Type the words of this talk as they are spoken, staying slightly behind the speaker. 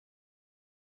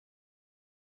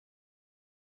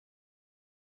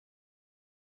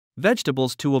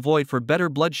Vegetables to avoid for better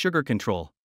blood sugar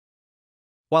control.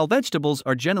 While vegetables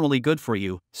are generally good for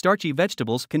you, starchy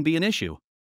vegetables can be an issue.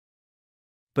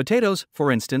 Potatoes,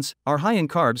 for instance, are high in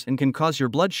carbs and can cause your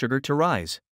blood sugar to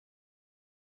rise.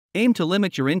 Aim to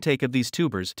limit your intake of these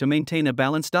tubers to maintain a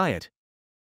balanced diet.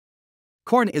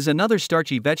 Corn is another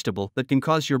starchy vegetable that can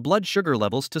cause your blood sugar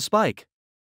levels to spike.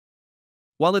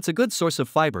 While it's a good source of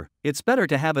fiber, it's better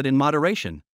to have it in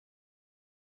moderation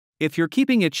if you're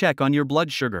keeping a check on your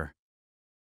blood sugar.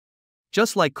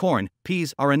 Just like corn,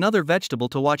 peas are another vegetable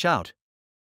to watch out.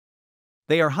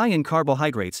 They are high in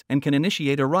carbohydrates and can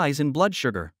initiate a rise in blood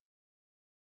sugar.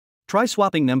 Try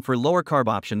swapping them for lower carb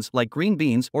options like green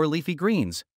beans or leafy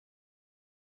greens.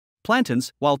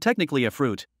 Plantains, while technically a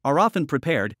fruit, are often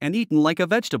prepared and eaten like a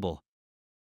vegetable.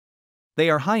 They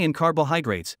are high in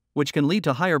carbohydrates, which can lead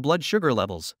to higher blood sugar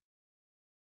levels.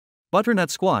 Butternut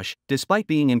squash, despite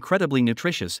being incredibly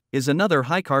nutritious, is another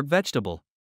high-carb vegetable.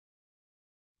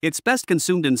 It's best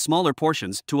consumed in smaller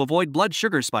portions to avoid blood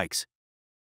sugar spikes.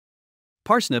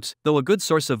 Parsnips, though a good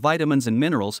source of vitamins and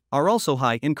minerals, are also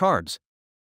high in carbs.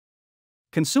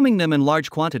 Consuming them in large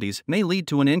quantities may lead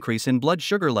to an increase in blood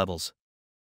sugar levels.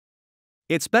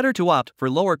 It's better to opt for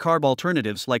lower carb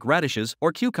alternatives like radishes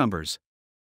or cucumbers.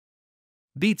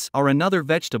 Beets are another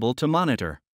vegetable to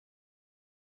monitor.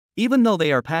 Even though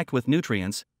they are packed with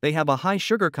nutrients, they have a high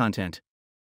sugar content,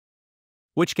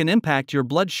 which can impact your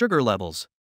blood sugar levels.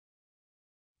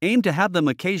 Aim to have them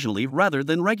occasionally rather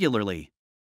than regularly.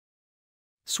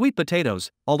 Sweet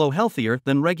potatoes, although healthier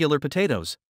than regular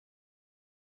potatoes,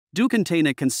 do contain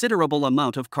a considerable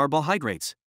amount of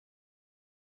carbohydrates.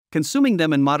 Consuming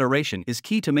them in moderation is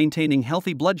key to maintaining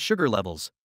healthy blood sugar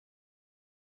levels.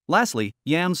 Lastly,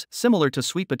 yams, similar to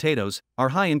sweet potatoes, are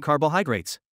high in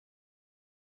carbohydrates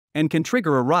and can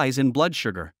trigger a rise in blood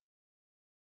sugar.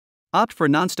 Opt for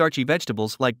non-starchy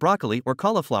vegetables like broccoli or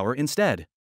cauliflower instead.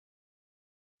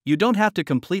 You don't have to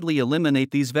completely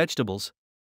eliminate these vegetables,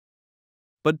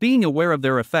 but being aware of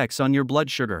their effects on your blood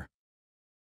sugar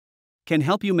can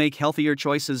help you make healthier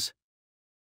choices.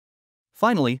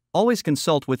 Finally, always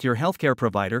consult with your healthcare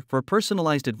provider for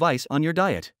personalized advice on your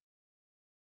diet.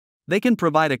 They can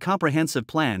provide a comprehensive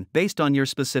plan based on your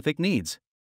specific needs.